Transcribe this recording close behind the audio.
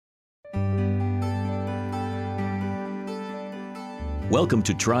Welcome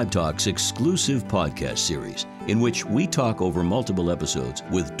to Tribe Talk's exclusive podcast series, in which we talk over multiple episodes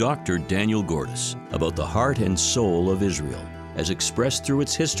with Dr. Daniel Gordis about the heart and soul of Israel, as expressed through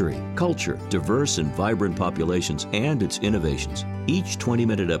its history, culture, diverse and vibrant populations, and its innovations. Each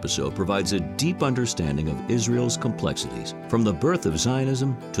 20-minute episode provides a deep understanding of Israel's complexities, from the birth of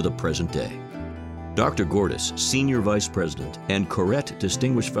Zionism to the present day. Dr. Gordis, Senior Vice President and Koret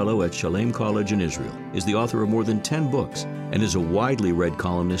Distinguished Fellow at Shalem College in Israel, is the author of more than 10 books and is a widely read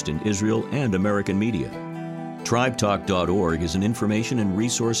columnist in Israel and American media. TribeTalk.org is an information and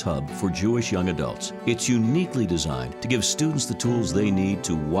resource hub for Jewish young adults. It's uniquely designed to give students the tools they need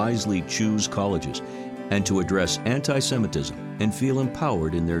to wisely choose colleges and to address anti-Semitism and feel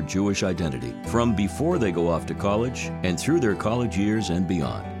empowered in their Jewish identity from before they go off to college and through their college years and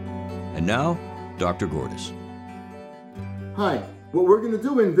beyond. And now, Dr. Gordis. Hi. What we're going to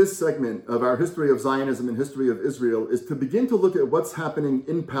do in this segment of our History of Zionism and History of Israel is to begin to look at what's happening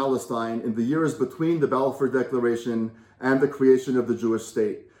in Palestine in the years between the Balfour Declaration and the creation of the Jewish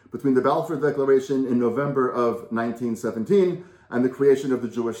state, between the Balfour Declaration in November of 1917 and the creation of the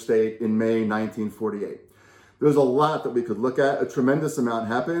Jewish state in May 1948. There's a lot that we could look at. A tremendous amount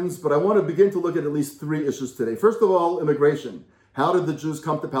happens, but I want to begin to look at least three issues today. First of all, immigration. How did the Jews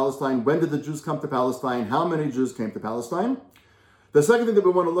come to Palestine? When did the Jews come to Palestine? How many Jews came to Palestine? The second thing that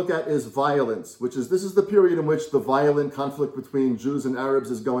we want to look at is violence, this is the period in which the violent conflict between Jews and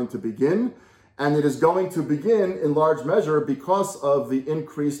Arabs is going to begin. And it is going to begin in large measure because of the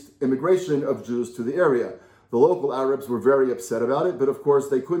increased immigration of Jews to the area. The local Arabs were very upset about it, but of course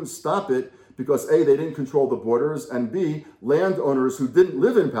they couldn't stop it because A, they didn't control the borders, and B, landowners who didn't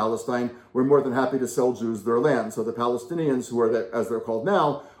live in Palestine were more than happy to sell Jews their land. So the Palestinians, who are, as they're called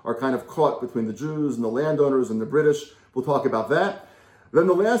now, are kind of caught between the Jews and the landowners and the British. We'll talk about that. Then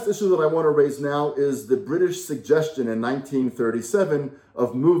the last issue that I want to raise now is the British suggestion in 1937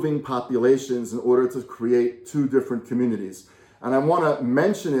 of moving populations in order to create two different communities. And I want to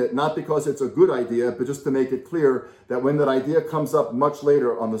mention it not because it's a good idea, but just to make it clear that when that idea comes up much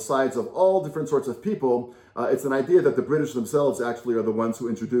later on the sides of all different sorts of people, it's an idea that the British themselves actually are the ones who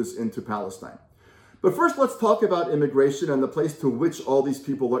introduced into Palestine. But first, let's talk about immigration and the place to which all these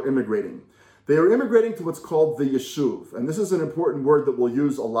people are immigrating. They are immigrating to what's called the Yeshuv, and this is an important word that we'll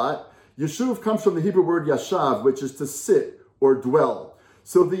use a lot. Yeshuv comes from the Hebrew word yashav, which is to sit or dwell.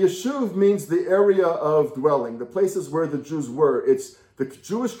 So the Yeshuv means the area of dwelling, the places where the Jews were. It's the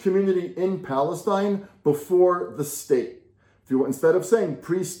Jewish community in Palestine before the state. If you, instead of saying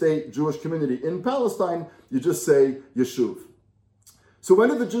pre-state Jewish community in Palestine, you just say Yeshuv. So when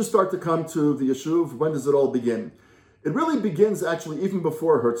did the Jews start to come to the Yeshuv? When does it all begin? It really begins actually even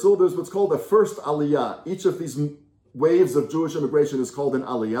before Herzl. There's what's called a first aliyah. Each of these waves of Jewish immigration is called an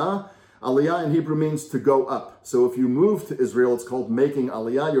aliyah. Aliyah in Hebrew means to go up. So if you move to Israel, it's called making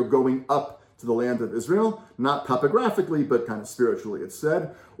aliyah. You're going up to the land of Israel, not topographically, but kind of spiritually, it's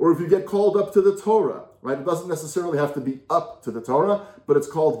said. Or if you get called up to the Torah, right? It doesn't necessarily have to be up to the Torah, but it's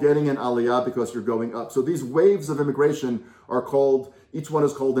called getting an aliyah because you're going up. So these waves of immigration are called, each one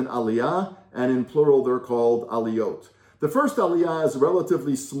is called an aliyah, and in plural, they're called aliyot. The first aliyah is a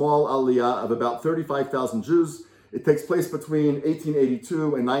relatively small aliyah of about 35,000 Jews. It takes place between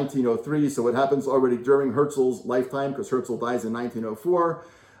 1882 and 1903, so it happens already during Herzl's lifetime, because Herzl dies in 1904.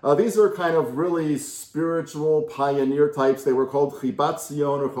 These are kind of really spiritual pioneer types. They were called Chibat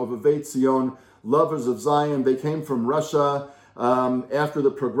Zion or Chovevei Zion, lovers of Zion. They came from Russia after the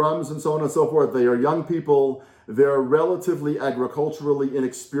pogroms and so on and so forth. They are young people. They're relatively agriculturally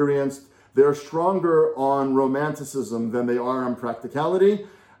inexperienced. They're stronger on romanticism than they are on practicality.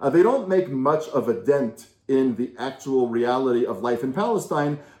 They don't make much of a dent in the actual reality of life in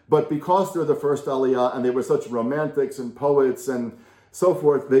Palestine, but because they're the first aliyah and they were such romantics and poets and so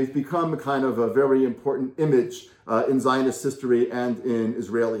forth, they've become kind of a very important image in Zionist history and in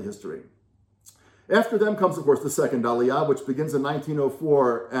Israeli history. After them comes, of course, the second aliyah, which begins in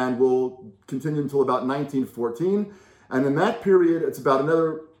 1904 and will continue until about 1914. And in that period, it's about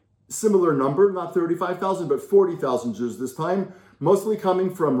another similar number, not 35,000, but 40,000 Jews this time, mostly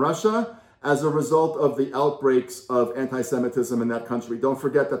coming from Russia as a result of the outbreaks of anti-Semitism in that country. Don't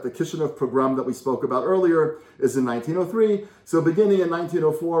forget that the Kishinev pogrom that we spoke about earlier is in 1903. So beginning in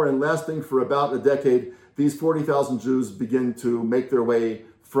 1904 and lasting for about a decade, these 40,000 Jews begin to make their way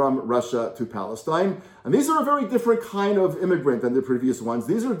from Russia to Palestine. And these are a very different kind of immigrant than the previous ones.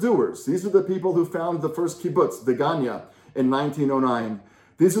 These are doers. These are the people who found the first kibbutz, Degania, in 1909.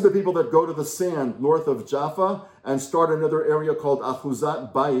 These are the people that go to the sand north of Jaffa and start another area called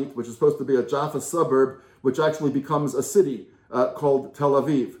Achuzat Bayit, which is supposed to be a Jaffa suburb, which actually becomes a city called Tel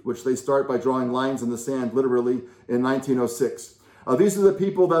Aviv, which they start by drawing lines in the sand, literally, in 1906. These are the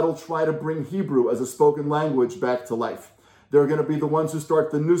people that'll try to bring Hebrew as a spoken language back to life. They're going to be the ones who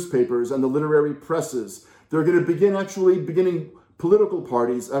start the newspapers and the literary presses. They're going to beginning political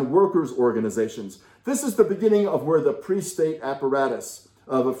parties and workers' organizations. This is the beginning of where the pre-state apparatus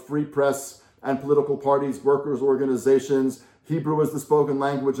of a free press and political parties, workers' organizations, Hebrew as the spoken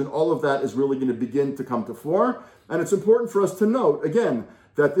language, and all of that is really going to begin to come to fore. And it's important for us to note, again,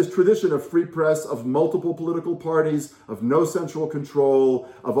 that this tradition of free press, of multiple political parties, of no central control,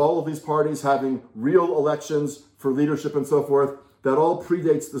 of all of these parties having real elections for leadership and so forth, that all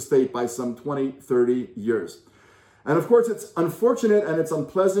predates the state by some 20, 30 years. And of course, it's unfortunate and it's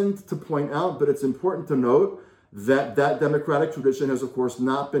unpleasant to point out, but it's important to note that that democratic tradition has, of course,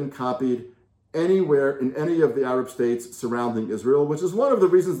 not been copied anywhere in any of the Arab states surrounding Israel, which is one of the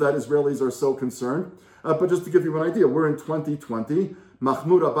reasons that Israelis are so concerned. But just to give you an idea, we're in 2020.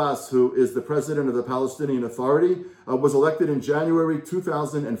 Mahmoud Abbas, who is the president of the Palestinian Authority, was elected in January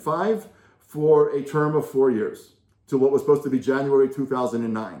 2005 for a term of 4 years to what was supposed to be January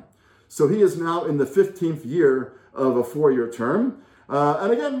 2009. So he is now in the 15th year of a 4-year term.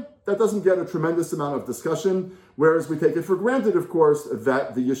 And again, that doesn't get a tremendous amount of discussion, whereas we take it for granted, of course,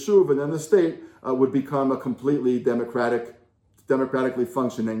 that the Yishuv and then the state would become a completely democratically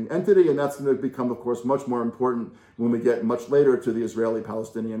functioning entity, and that's going to become, of course, much more important when we get much later to the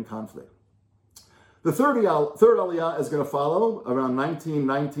Israeli-Palestinian conflict. The third Aliyah is going to follow around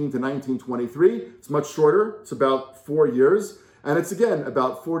 1919 to 1923. It's much shorter. It's about 4 years. And it's, again,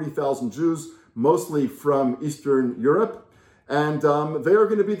 about 40,000 Jews, mostly from Eastern Europe. And they are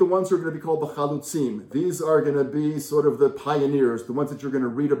going to be the ones who are going to be called the Chalutzim. These are going to be sort of the pioneers, the ones that you're going to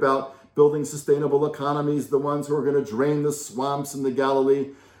read about building sustainable economies, the ones who are going to drain the swamps in the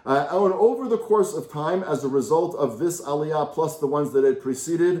Galilee. And over the course of time, as a result of this Aliyah, plus the ones that had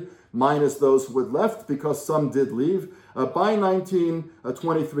preceded, minus those who had left, because some did leave, by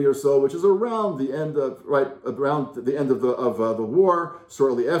 1923 or so, which is around the end of the war,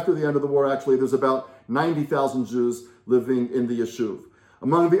 shortly after the end of the war, actually, there's about 90,000 Jews living in the Yishuv.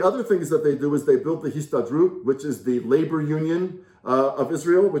 Among the other things that they do is they built the Histadrut, which is the labor union of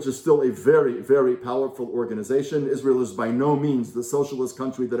Israel, which is still a very, very powerful organization. Israel is by no means the socialist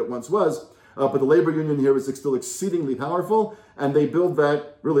country that it once was, but the labor union here is still exceedingly powerful, and they built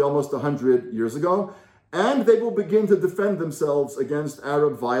that really almost 100 years ago. And they will begin to defend themselves against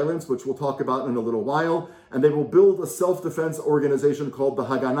Arab violence, which we'll talk about in a little while, and they will build a self-defense organization called the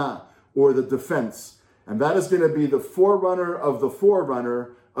Haganah, or the Defense. And that is going to be the forerunner of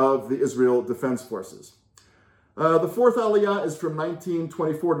the Israel Defense Forces. The fourth Aliyah is from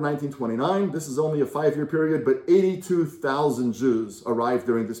 1924 to 1929. This is only a 5-year period, but 82,000 Jews arrived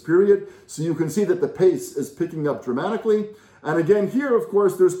during this period. So you can see that the pace is picking up dramatically. And again, here, of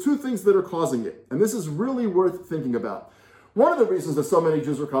course, there's two things that are causing it. And this is really worth thinking about. One of the reasons that so many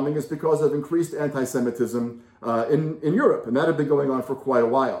Jews are coming is because of increased anti-Semitism in Europe. And that had been going on for quite a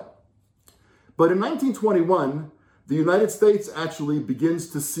while. But in 1921, the United States actually begins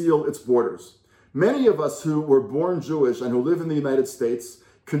to seal its borders. Many of us who were born Jewish and who live in the United States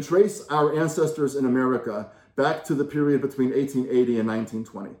can trace our ancestors in America back to the period between 1880 and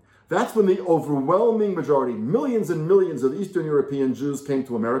 1920. That's when the overwhelming majority, millions and millions of Eastern European Jews came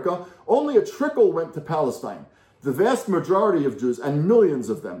to America. Only a trickle went to Palestine. The vast majority of Jews, and millions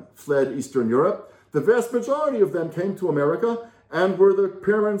of them, fled Eastern Europe. The vast majority of them came to America and were the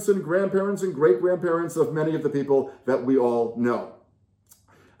parents and grandparents and great-grandparents of many of the people that we all know.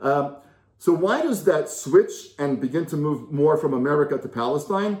 So why does that switch and begin to move more from America to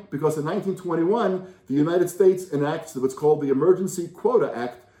Palestine? Because in 1921, the United States enacts what's called the Emergency Quota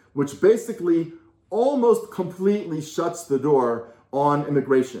Act, which basically almost completely shuts the door on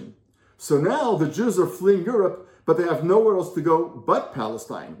immigration. So now the Jews are fleeing Europe, but they have nowhere else to go but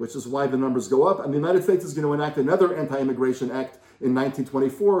Palestine, which is why the numbers go up. And the United States is going to enact another anti-immigration act in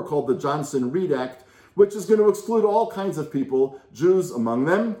 1924 called the Johnson-Reed Act, which is going to exclude all kinds of people, Jews among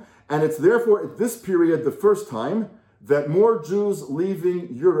them. And it's therefore at this period the first time that more Jews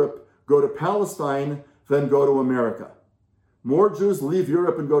leaving Europe go to Palestine than go to America. More Jews leave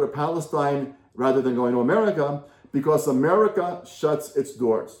Europe and go to Palestine rather than going to America because America shuts its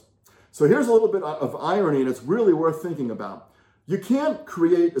doors. So here's a little bit of irony, and it's really worth thinking about. You can't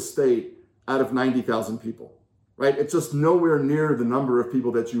create a state out of 90,000 people, right? It's just nowhere near the number of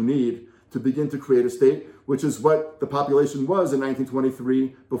people that you need to begin to create a state, which is what the population was in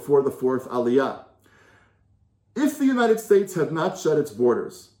 1923 before the fourth Aliyah. If the United States had not shut its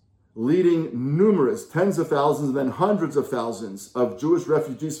borders, leading numerous tens of thousands and then hundreds of thousands of Jewish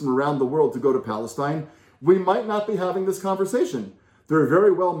refugees from around the world to go to Palestine, we might not be having this conversation. There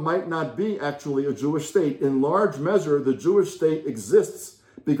very well might not be actually a Jewish state. In large measure, the Jewish state exists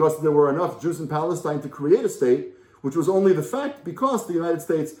because there were enough Jews in Palestine to create a state, which was only the fact because the United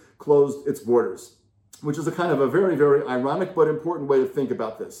States closed its borders, which is a kind of a very, very ironic but important way to think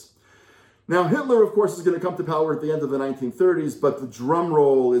about this. Now, Hitler, of course, is going to come to power at the end of the 1930s, but the drum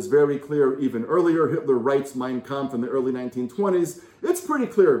roll is very clear even earlier. Hitler writes Mein Kampf in the early 1920s. It's pretty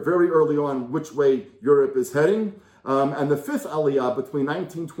clear very early on which way Europe is heading. And the fifth Aliyah between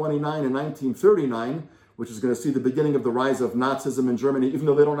 1929 and 1939, which is going to see the beginning of the rise of Nazism in Germany, even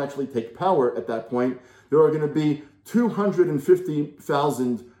though they don't actually take power at that point, there are going to be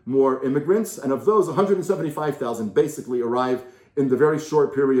 250,000 more immigrants, and of those, 175,000 basically arrive in the very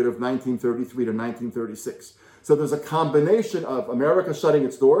short period of 1933 to 1936. So there's a combination of America shutting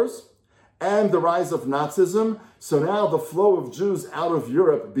its doors and the rise of Nazism. So now the flow of Jews out of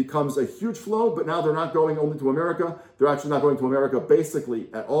Europe becomes a huge flow, but now they're not going only to America. They're actually not going to America basically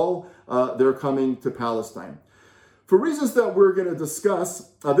at all. They're coming to Palestine. For reasons that we're going to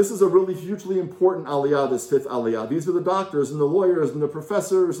discuss, this is a really hugely important Aliyah, this fifth Aliyah. These are the doctors and the lawyers and the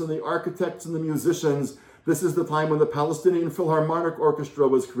professors and the architects and the musicians. This is the time when the Palestinian Philharmonic Orchestra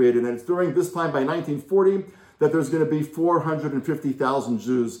was created. And it's during this time, by 1940, that there's going to be 450,000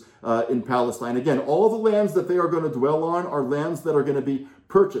 Jews in Palestine. Again, all the lands that they are going to dwell on are lands that are going to be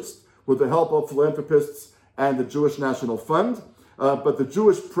purchased with the help of philanthropists and the Jewish National Fund. But the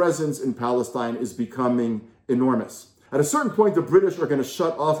Jewish presence in Palestine is becoming enormous. At a certain point, the British are going to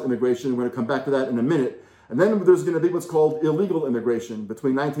shut off immigration. We're going to come back to that in a minute. And then there's going to be what's called illegal immigration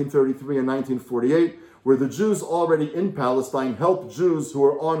between 1933 and 1948, where the Jews already in Palestine help Jews who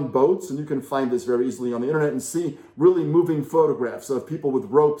are on boats, and you can find this very easily on the internet and see really moving photographs of people with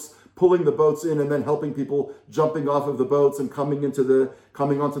ropes pulling the boats in and then helping people jumping off of the boats and coming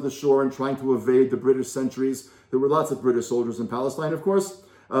onto the shore and trying to evade the British sentries. There were lots of British soldiers in Palestine, of course.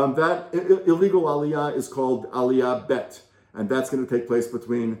 That illegal Aliyah is called Aliyah Bet, and that's going to take place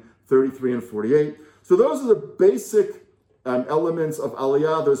between 33 and 48. So those are the basic elements of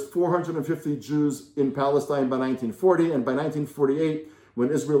Aliyah. There's 450 Jews in Palestine by 1940, and by 1948, when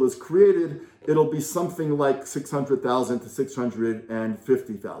Israel is created, it'll be something like 600,000 to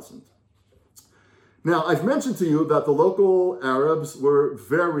 650,000. Now, I've mentioned to you that the local Arabs were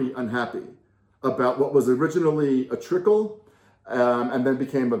very unhappy about what was originally a trickle, and then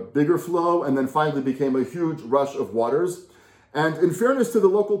became a bigger flow, and then finally became a huge rush of waters. And in fairness to the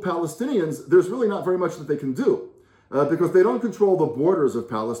local Palestinians, there's really not very much that they can do because they don't control the borders of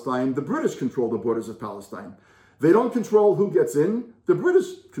Palestine. The British control the borders of Palestine. They don't control who gets in. The British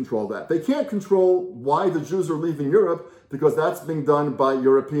control that. They can't control why the Jews are leaving Europe because that's being done by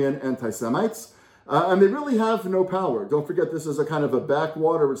European anti-Semites. And they really have no power. Don't forget, this is a kind of a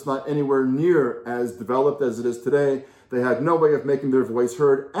backwater. It's not anywhere near as developed as it is today. They had no way of making their voice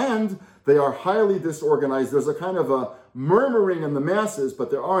heard, and they are highly disorganized. There's a kind of a murmuring in the masses, but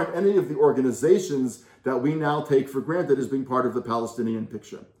there aren't any of the organizations that we now take for granted as being part of the Palestinian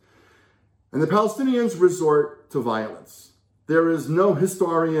picture. And the Palestinians resort to violence. There is no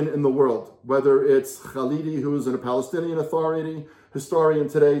historian in the world, whether it's Khalidi, who's a Palestinian historian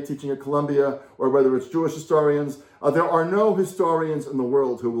today teaching at Columbia, or whether it's Jewish historians. There are no historians in the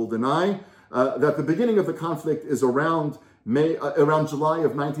world who will deny that the beginning of the conflict is around July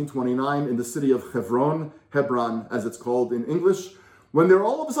of 1929 in the city of Hebron, as it's called in English, when there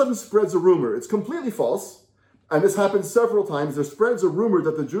all of a sudden spreads a rumor. It's completely false, and this happens several times. There spreads a rumor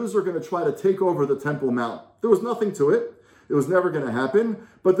that the Jews are going to try to take over the Temple Mount. There was nothing to it. It was never going to happen,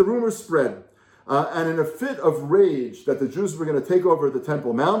 but the rumor spread. And in a fit of rage that the Jews were going to take over the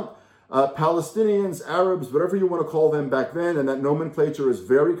Temple Mount, Palestinians, Arabs, whatever you want to call them back then, and that nomenclature is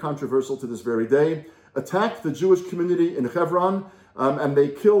very controversial to this very day, attacked the Jewish community in Hebron, and they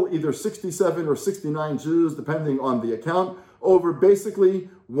kill either 67 or 69 Jews, depending on the account, over basically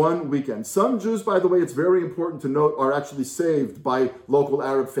one weekend. Some Jews, by the way, it's very important to note, are actually saved by local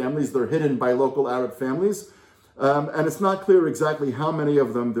Arab families. They're hidden by local Arab families. And it's not clear exactly how many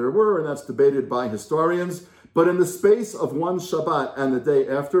of them there were, and that's debated by historians. But in the space of one Shabbat and the day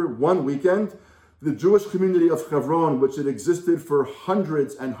after, one weekend, the Jewish community of Hebron, which had existed for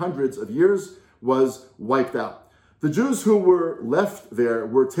hundreds and hundreds of years, was wiped out. The Jews who were left there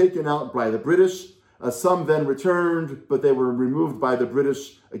were taken out by the British. Some then returned, but they were removed by the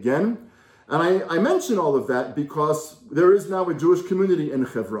British again. And I mention all of that because there is now a Jewish community in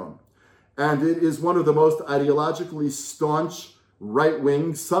Hebron. And it is one of the most ideologically staunch,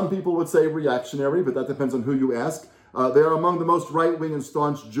 right-wing, some people would say reactionary, but that depends on who you ask. They are among the most right-wing and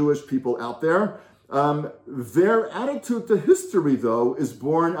staunch Jewish people out there. Their attitude to history, though, is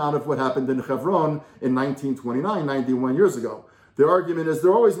born out of what happened in Hebron in 1929, 91 years ago. Their argument is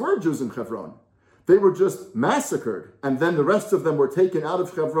there always were Jews in Hebron. They were just massacred, and then the rest of them were taken out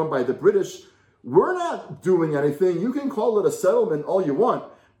of Hebron by the British. We're not doing anything. You can call it a settlement all you want,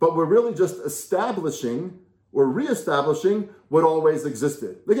 but we're really just establishing or reestablishing what always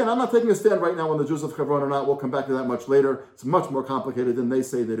existed. Again, I'm not taking a stand right now on the Jews of Hebron or not. We'll come back to that much later. It's much more complicated than they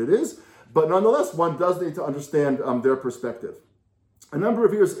say that it is. But nonetheless, one does need to understand their perspective. A number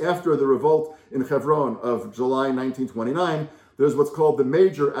of years after the revolt in Hebron of July 1929, there's what's called the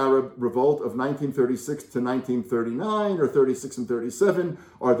Major Arab Revolt of 1936 to 1939, or 36 and 37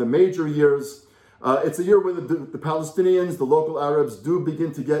 are the major years. It's a year when the Palestinians, the local Arabs, do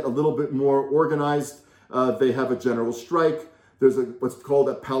begin to get a little bit more organized. They have a general strike. There's what's called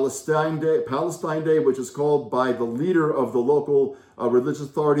a Palestine Day, which is called by the leader of the local religious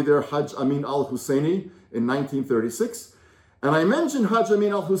authority there, Hajj Amin al-Husseini, in 1936. And I mention Hajj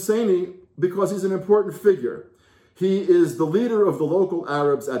Amin al-Husseini because he's an important figure. He is the leader of the local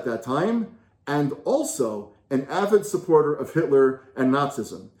Arabs at that time, and also an avid supporter of Hitler and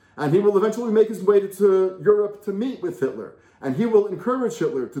Nazism. And he will eventually make his way to Europe to meet with Hitler. And he will encourage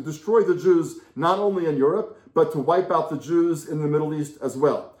Hitler to destroy the Jews, not only in Europe, but to wipe out the Jews in the Middle East as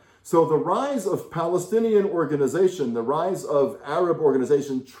well. So the rise of Palestinian organization, the rise of Arab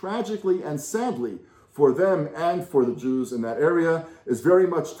organization, tragically and sadly for them and for the Jews in that area, is very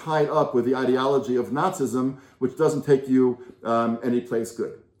much tied up with the ideology of Nazism, which doesn't take you any place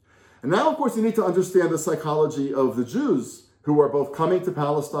good. And now, of course, you need to understand the psychology of the Jews who are both coming to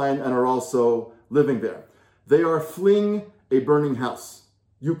Palestine and are also living there. They are fleeing a burning house.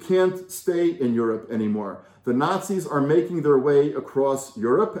 You can't stay in Europe anymore. The Nazis are making their way across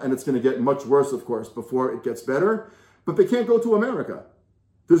Europe, and it's going to get much worse, of course, before it gets better, but they can't go to America.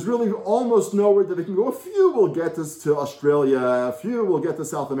 There's really almost nowhere that they can go. A few will get us to Australia, a few will get to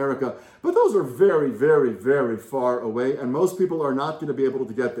South America, but those are very, very, very far away, and most people are not going to be able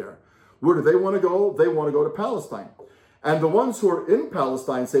to get there. Where do they want to go? They want to go to Palestine. And the ones who are in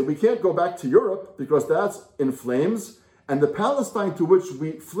Palestine say, we can't go back to Europe because that's in flames, and the Palestine to which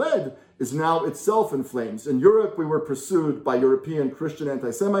we fled is now itself in flames. In Europe, we were pursued by European Christian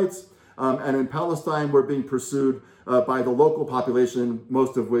anti-Semites, and in Palestine, we're being pursued by the local population,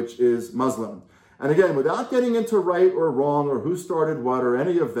 most of which is Muslim. And again, without getting into right or wrong or who started what or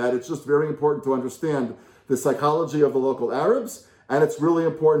any of that, it's just very important to understand the psychology of the local Arabs, and it's really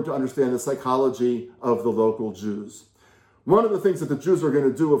important to understand the psychology of the local Jews. One of the things that the Jews are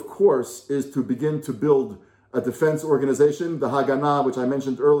going to do, of course, is to begin to build a defense organization. The Haganah, which I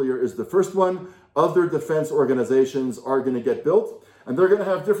mentioned earlier, is the first one. Other defense organizations are going to get built, and they're going to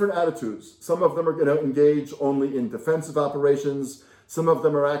have different attitudes. Some of them are going to engage only in defensive operations. Some of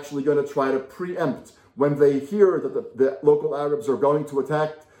them are actually going to try to preempt. When they hear that the local Arabs are going to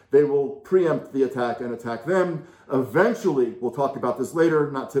attack, they will preempt the attack and attack them. Eventually, we'll talk about this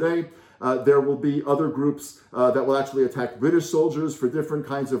later, not today, there will be other groups that will actually attack British soldiers for different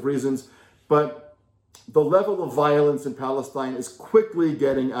kinds of reasons. But the level of violence in Palestine is quickly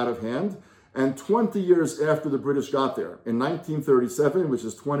getting out of hand. And 20 years after the British got there, in 1937, which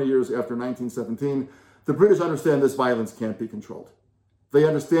is 20 years after 1917, the British understand this violence can't be controlled. They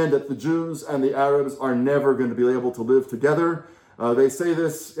understand that the Jews and the Arabs are never going to be able to live together. They say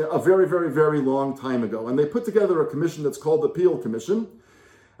this a very, very, very long time ago. And they put together a commission that's called the Peel Commission.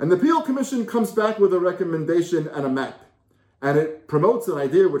 And the Peel Commission comes back with a recommendation and a map. And it promotes an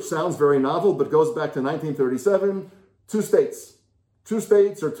idea which sounds very novel, but goes back to 1937, two states. Two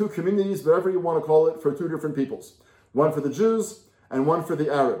states or two communities, whatever you want to call it, for two different peoples. One for the Jews and one for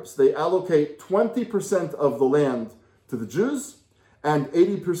the Arabs. They allocate 20% of the land to the Jews and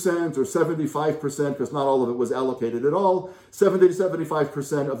 80% or 75%, because not all of it was allocated at all, 70 to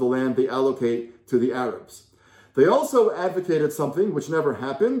 75% of the land they allocate to the Arabs. They also advocated something which never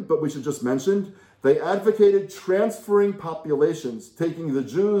happened, but we should just mention. They advocated transferring populations, taking the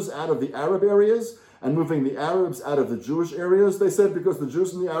Jews out of the Arab areas and moving the Arabs out of the Jewish areas. They said because the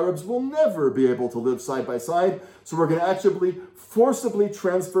Jews and the Arabs will never be able to live side by side, so we're going to actually forcibly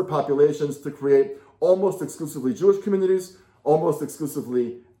transfer populations to create almost exclusively Jewish communities, almost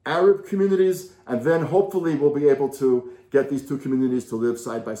exclusively Arab communities, and then hopefully we'll be able to get these two communities to live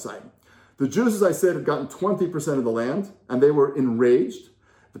side by side. The Jews, as I said, had gotten 20% of the land, and they were enraged.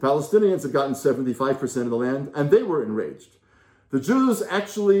 The Palestinians had gotten 75% of the land, and they were enraged. The Jews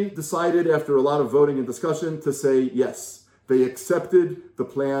actually decided, after a lot of voting and discussion, to say yes. They accepted the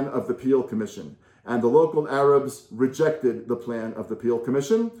plan of the Peel Commission, and the local Arabs rejected the plan of the Peel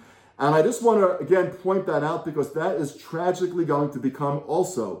Commission. And I just want to, again, point that out because that is tragically going to become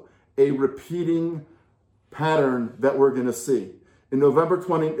also a repeating pattern that we're going to see. In November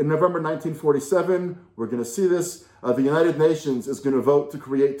 1947, we're going to see this. The United Nations is going to vote to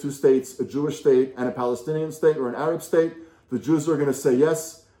create two states, a Jewish state and a Palestinian state or an Arab state. The Jews are going to say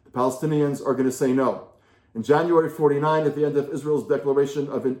yes. The Palestinians are going to say no. In January 49, at the end of Israel's declaration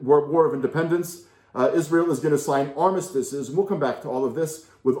of War of Independence, Israel is going to sign armistices. We'll come back to all of this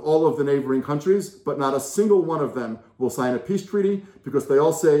with all of the neighboring countries, but not a single one of them will sign a peace treaty because they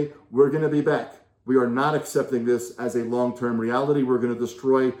all say, we're going to be back. We are not accepting this as a long-term reality. We're going to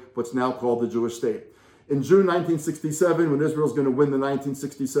destroy what's now called the Jewish state. In June 1967, when Israel's going to win the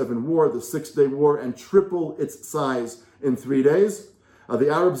 1967 war, the Six-Day War, and triple its size in 3 days, the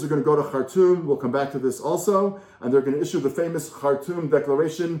Arabs are going to go to Khartoum. We'll come back to this also. And they're going to issue the famous Khartoum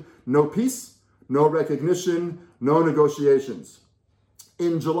Declaration: no peace, no recognition, no negotiations.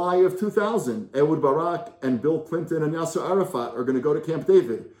 In July of 2000, Ehud Barak and Bill Clinton and Yasser Arafat are going to go to Camp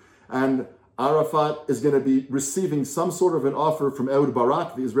David. And Arafat is going to be receiving some sort of an offer from Ehud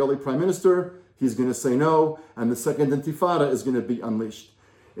Barak, the Israeli prime minister. He's going to say no, and the second intifada is going to be unleashed.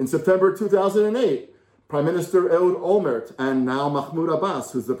 In September 2008, Prime Minister Ehud Olmert and now Mahmoud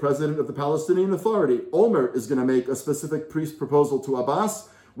Abbas, who's the president of the Palestinian Authority, Olmert is going to make a specific peace proposal to Abbas,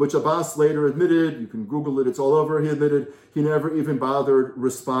 which Abbas later admitted, you can Google it, it's all over, he admitted he never even bothered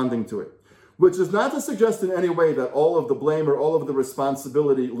responding to it. Which is not to suggest in any way that all of the blame or all of the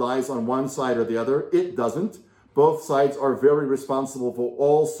responsibility lies on one side or the other. It doesn't. Both sides are very responsible for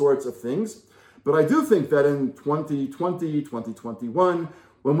all sorts of things. But I do think that in 2020, 2021,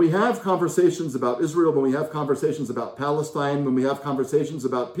 when we have conversations about Israel, when we have conversations about Palestine, when we have conversations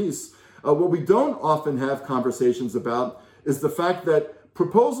about peace, what we don't often have conversations about is the fact that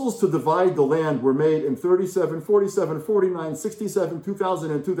proposals to divide the land were made in 37, 47, 49, 67,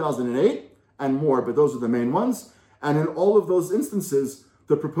 2000, and 2008, and more, but those are the main ones. And in all of those instances,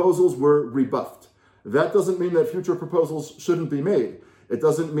 the proposals were rebuffed. That doesn't mean that future proposals shouldn't be made. It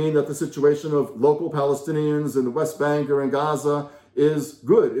doesn't mean that the situation of local Palestinians in the West Bank or in Gaza is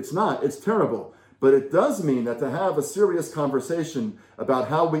good. It's not. It's terrible. But it does mean that to have a serious conversation about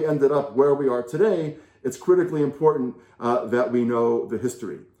how we ended up where we are today, it's critically important that we know the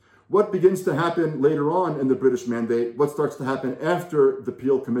history. What begins to happen later on in the British Mandate, what starts to happen after the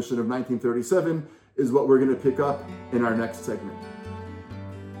Peel Commission of 1937, is what we're going to pick up in our next segment.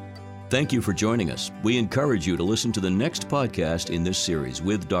 Thank you for joining us. We encourage you to listen to the next podcast in this series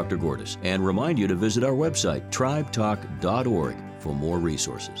with Dr. Gordis and remind you to visit our website, tribetalk.org, for more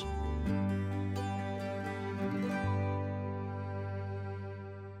resources.